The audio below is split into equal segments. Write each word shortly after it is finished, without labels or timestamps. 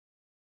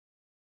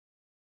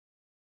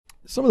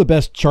Some of the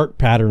best chart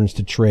patterns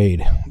to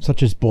trade,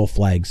 such as bull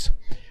flags,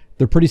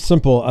 they're pretty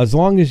simple as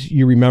long as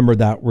you remember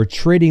that we're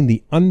trading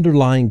the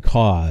underlying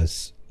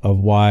cause of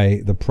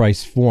why the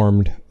price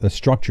formed the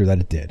structure that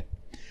it did.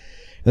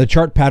 And the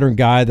chart pattern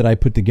guide that I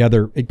put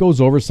together, it goes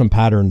over some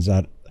patterns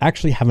that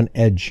actually have an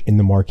edge in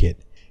the market.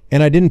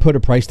 And I didn't put a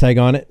price tag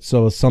on it,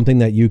 so it's something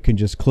that you can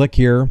just click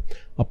here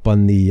up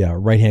on the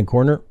right-hand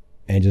corner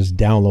and just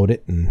download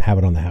it and have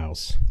it on the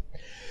house.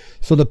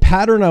 So the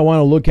pattern I want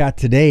to look at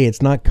today,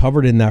 it's not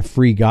covered in that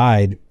free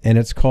guide, and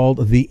it's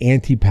called the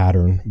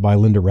anti-pattern by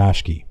Linda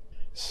Raschke.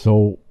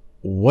 So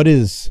what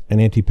is an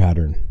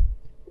anti-pattern?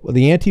 Well,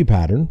 the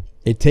anti-pattern,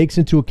 it takes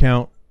into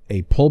account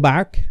a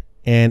pullback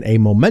and a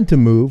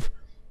momentum move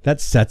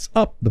that sets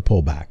up the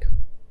pullback.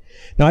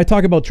 Now, I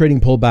talk about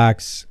trading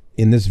pullbacks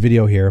in this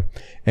video here,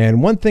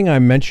 and one thing I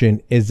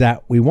mentioned is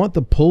that we want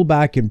the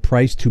pullback in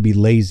price to be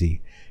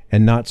lazy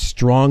and not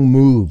strong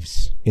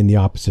moves in the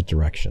opposite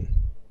direction.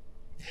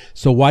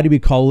 So why do we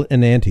call it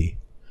an anti?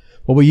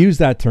 Well, we use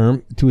that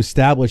term to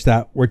establish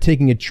that we're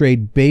taking a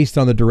trade based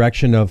on the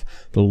direction of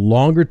the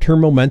longer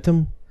term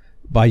momentum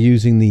by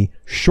using the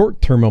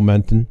short term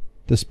momentum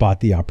to spot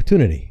the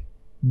opportunity.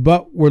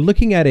 But we're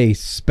looking at a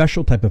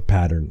special type of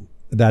pattern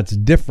that's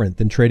different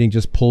than trading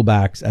just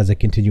pullbacks as a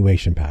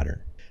continuation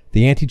pattern.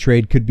 The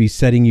anti-trade could be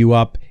setting you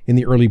up in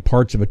the early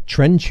parts of a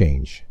trend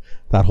change,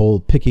 that whole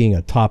picking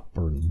a top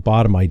or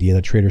bottom idea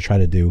that traders try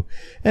to do,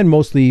 and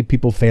mostly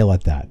people fail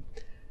at that.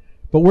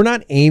 But we're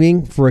not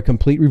aiming for a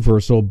complete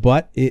reversal,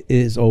 but it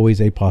is always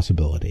a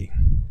possibility.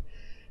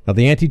 Now,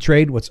 the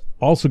anti-trade, what's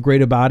also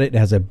great about it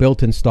has a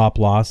built-in stop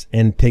loss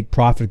and take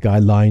profit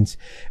guidelines,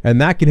 and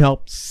that can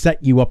help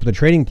set you up with a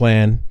trading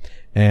plan,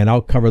 and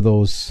I'll cover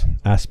those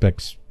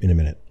aspects in a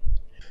minute.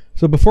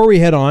 So before we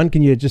head on,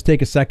 can you just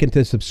take a second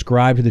to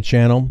subscribe to the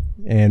channel,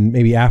 and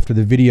maybe after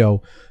the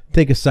video,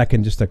 take a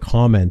second just to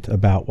comment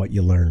about what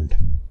you learned.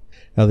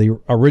 Now, the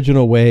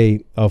original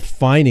way of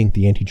finding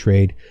the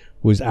anti-trade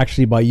was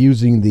actually by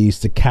using the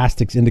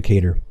stochastics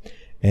indicator,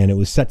 and it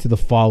was set to the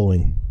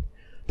following.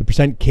 The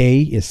percent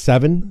K is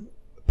 7,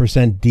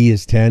 percent D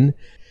is 10,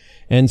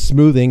 and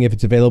smoothing, if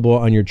it's available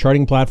on your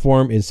charting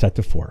platform, is set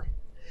to 4.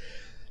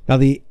 Now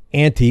the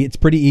anti, it's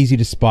pretty easy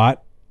to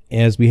spot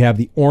as we have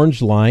the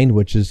orange line,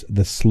 which is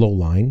the slow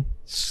line,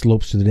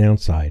 slopes to the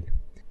downside.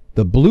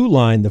 The blue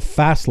line, the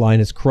fast line,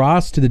 is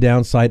crossed to the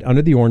downside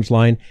under the orange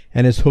line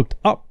and is hooked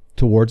up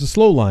towards the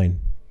slow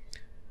line.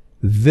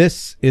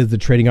 This is the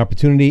trading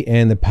opportunity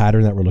and the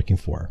pattern that we're looking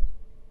for.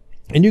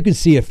 And you can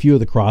see a few of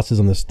the crosses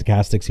on the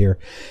stochastics here.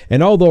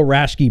 And although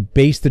Raschke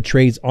based the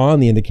trades on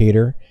the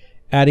indicator,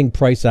 adding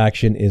price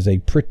action is a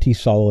pretty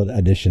solid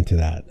addition to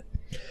that.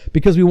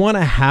 Because we want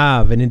to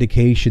have an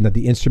indication that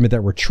the instrument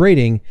that we're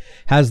trading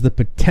has the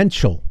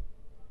potential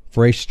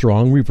for a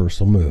strong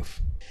reversal move.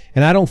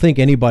 And I don't think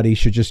anybody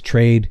should just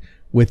trade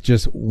with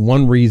just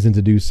one reason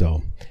to do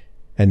so.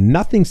 And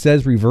nothing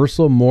says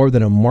reversal more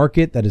than a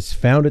market that has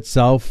found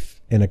itself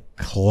in a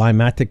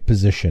climatic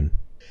position.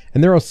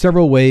 And there are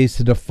several ways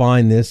to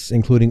define this,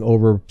 including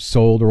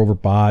oversold or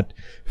overbought,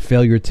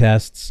 failure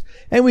tests,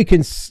 and we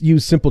can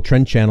use simple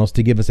trend channels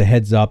to give us a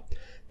heads up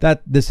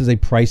that this is a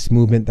price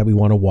movement that we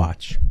want to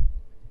watch.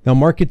 Now,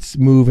 markets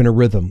move in a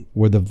rhythm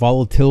where the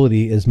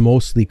volatility is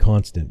mostly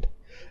constant.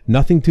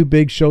 Nothing too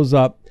big shows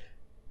up,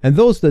 and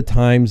those are the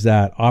times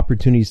that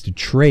opportunities to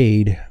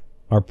trade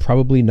are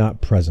probably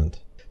not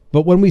present.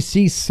 But when we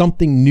see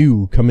something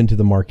new come into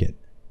the market,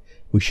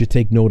 we should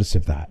take notice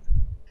of that.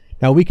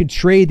 Now, we could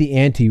trade the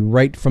anti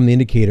right from the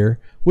indicator,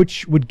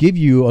 which would give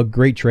you a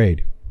great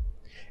trade.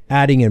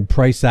 Adding in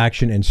price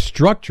action and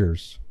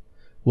structures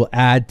will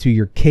add to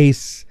your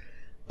case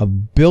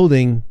of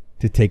building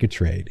to take a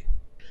trade.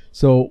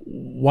 So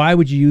why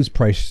would you use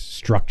price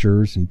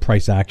structures and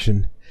price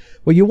action?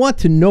 Well, you want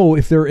to know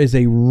if there is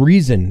a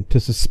reason to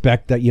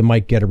suspect that you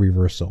might get a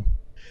reversal.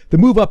 The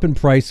move up in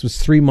price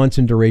was 3 months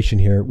in duration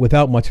here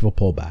without much of a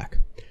pullback.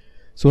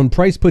 So when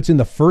price puts in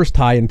the first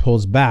high and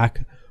pulls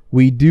back,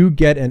 we do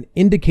get an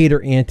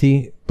indicator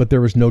ante, but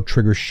there was no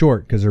trigger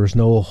short because there was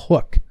no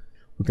hook.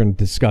 We're going to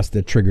discuss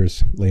the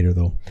triggers later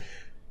though.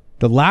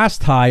 The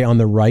last high on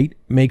the right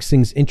makes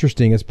things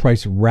interesting as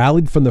price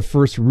rallied from the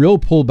first real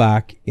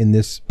pullback in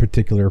this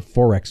particular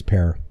Forex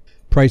pair.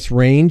 Price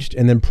ranged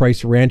and then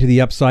price ran to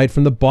the upside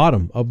from the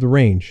bottom of the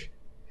range.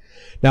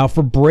 Now,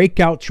 for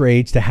breakout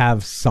trades to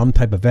have some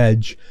type of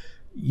edge,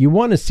 you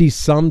want to see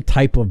some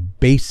type of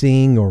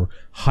basing or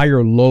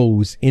higher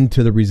lows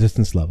into the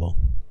resistance level.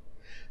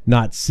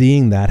 Not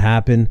seeing that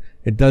happen,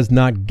 it does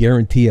not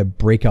guarantee a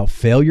breakout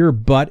failure,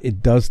 but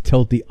it does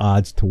tilt the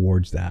odds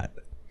towards that.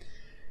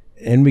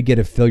 And we get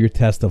a failure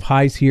test of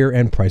highs here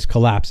and price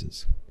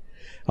collapses.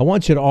 I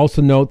want you to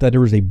also note that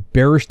there is a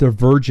bearish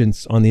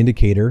divergence on the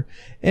indicator,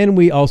 and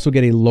we also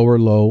get a lower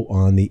low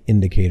on the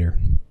indicator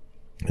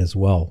as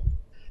well.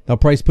 Now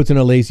price puts in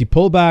a lazy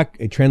pullback,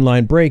 a trend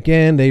line break,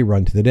 and they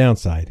run to the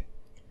downside.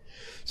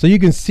 So you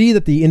can see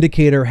that the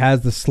indicator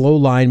has the slow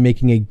line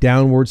making a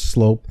downward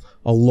slope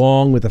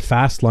along with a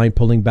fast line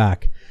pulling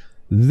back.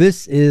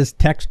 This is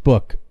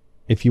textbook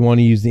if you want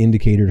to use the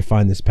indicator to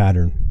find this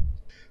pattern.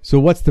 So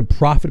what's the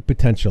profit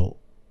potential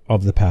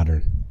of the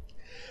pattern?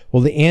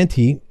 Well, the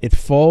ante, it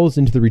falls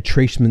into the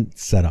retracement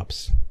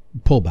setups,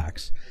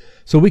 pullbacks.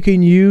 So we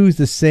can use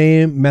the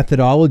same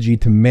methodology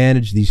to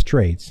manage these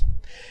trades.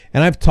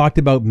 And I've talked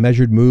about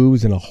measured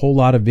moves in a whole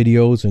lot of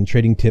videos and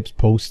trading tips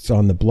posts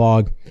on the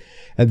blog.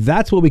 And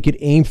that's what we could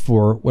aim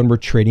for when we're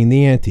trading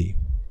the ante.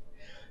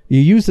 You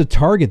use the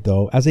target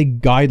though as a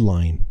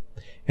guideline,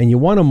 and you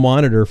want to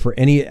monitor for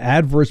any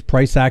adverse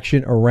price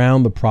action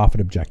around the profit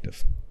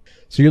objective.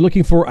 So you're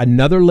looking for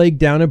another leg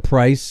down in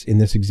price in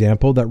this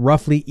example that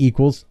roughly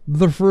equals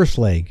the first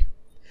leg.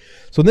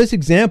 So in this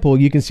example,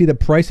 you can see that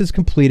price has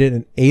completed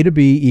an A to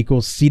B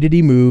equals C to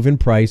D move in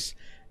price,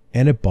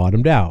 and it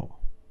bottomed out.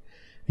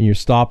 And your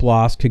stop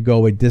loss could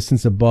go a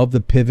distance above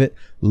the pivot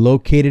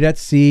located at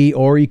C,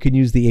 or you can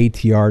use the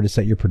ATR to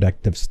set your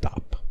protective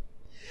stop.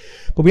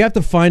 But we have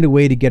to find a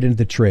way to get into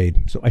the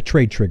trade, so a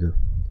trade trigger.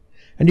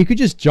 And you could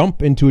just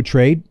jump into a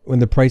trade when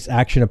the price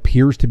action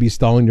appears to be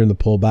stalling during the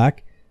pullback.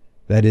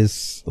 That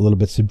is a little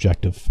bit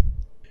subjective.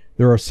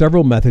 There are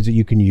several methods that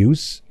you can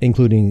use,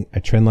 including a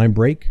trendline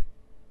break,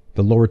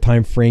 the lower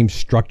time frame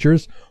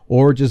structures,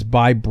 or just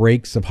buy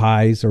breaks of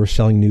highs or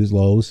selling news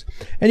lows.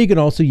 And you can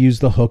also use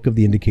the hook of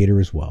the indicator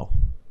as well.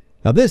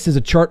 Now this is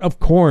a chart of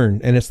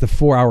corn, and it's the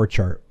 4-hour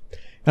chart.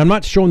 And I'm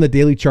not showing the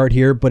daily chart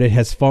here, but it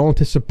has fallen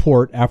to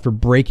support after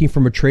breaking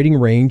from a trading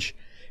range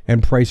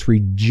and price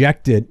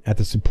rejected at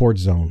the support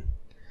zone.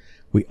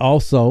 We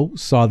also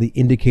saw the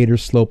indicator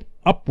slope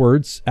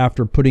upwards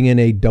after putting in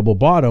a double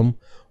bottom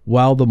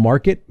while the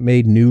market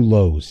made new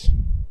lows.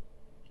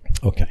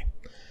 Okay.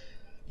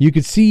 You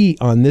can see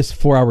on this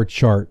 4-hour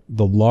chart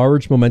the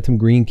large momentum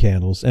green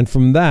candles, and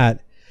from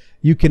that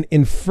you can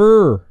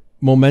infer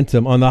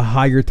momentum on the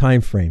higher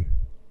time frame.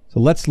 So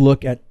let's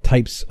look at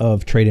types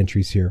of trade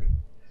entries here.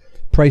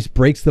 Price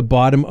breaks the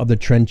bottom of the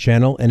trend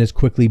channel and is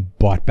quickly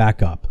bought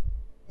back up.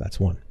 That's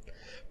one.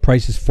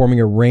 Price is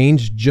forming a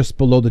range just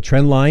below the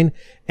trend line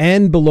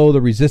and below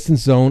the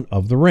resistance zone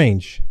of the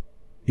range.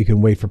 You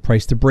can wait for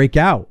price to break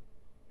out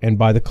and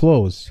buy the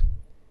close.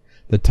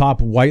 The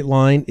top white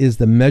line is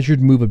the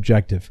measured move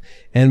objective.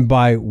 And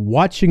by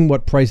watching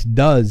what price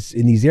does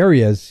in these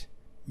areas,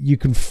 you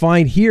can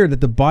find here that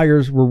the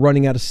buyers were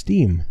running out of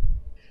steam.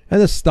 And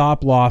the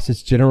stop loss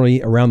is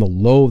generally around the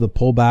low of the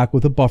pullback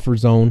with a buffer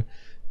zone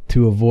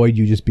to avoid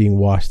you just being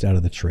washed out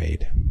of the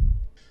trade.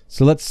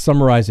 So let's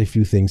summarize a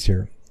few things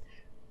here.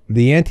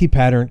 The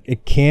anti-pattern,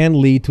 it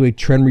can lead to a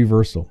trend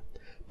reversal,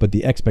 but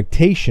the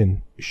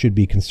expectation should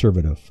be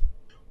conservative.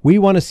 We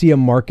want to see a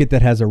market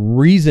that has a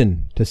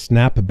reason to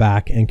snap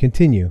back and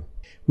continue.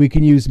 We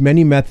can use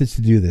many methods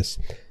to do this,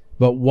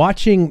 but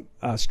watching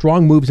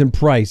strong moves in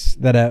price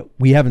that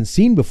we haven't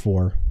seen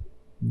before,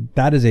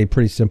 that is a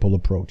pretty simple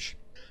approach.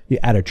 You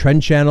add a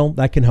trend channel,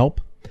 that can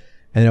help,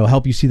 and it'll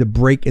help you see the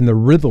break in the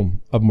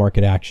rhythm of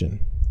market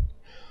action.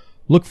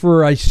 Look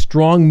for a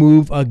strong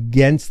move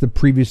against the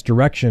previous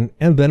direction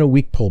and then a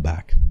weak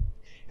pullback.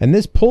 And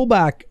this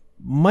pullback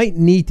might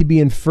need to be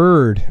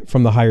inferred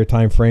from the higher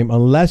time frame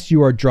unless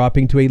you are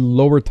dropping to a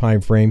lower time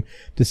frame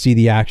to see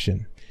the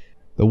action.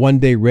 The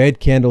 1-day red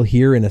candle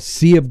here in a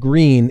sea of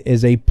green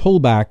is a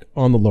pullback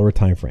on the lower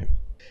time frame.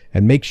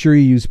 And make sure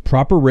you use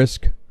proper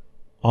risk,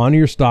 honor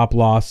your stop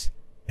loss,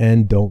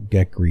 and don't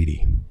get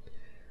greedy.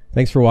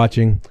 Thanks for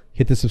watching.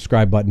 Hit the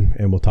subscribe button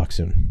and we'll talk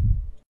soon.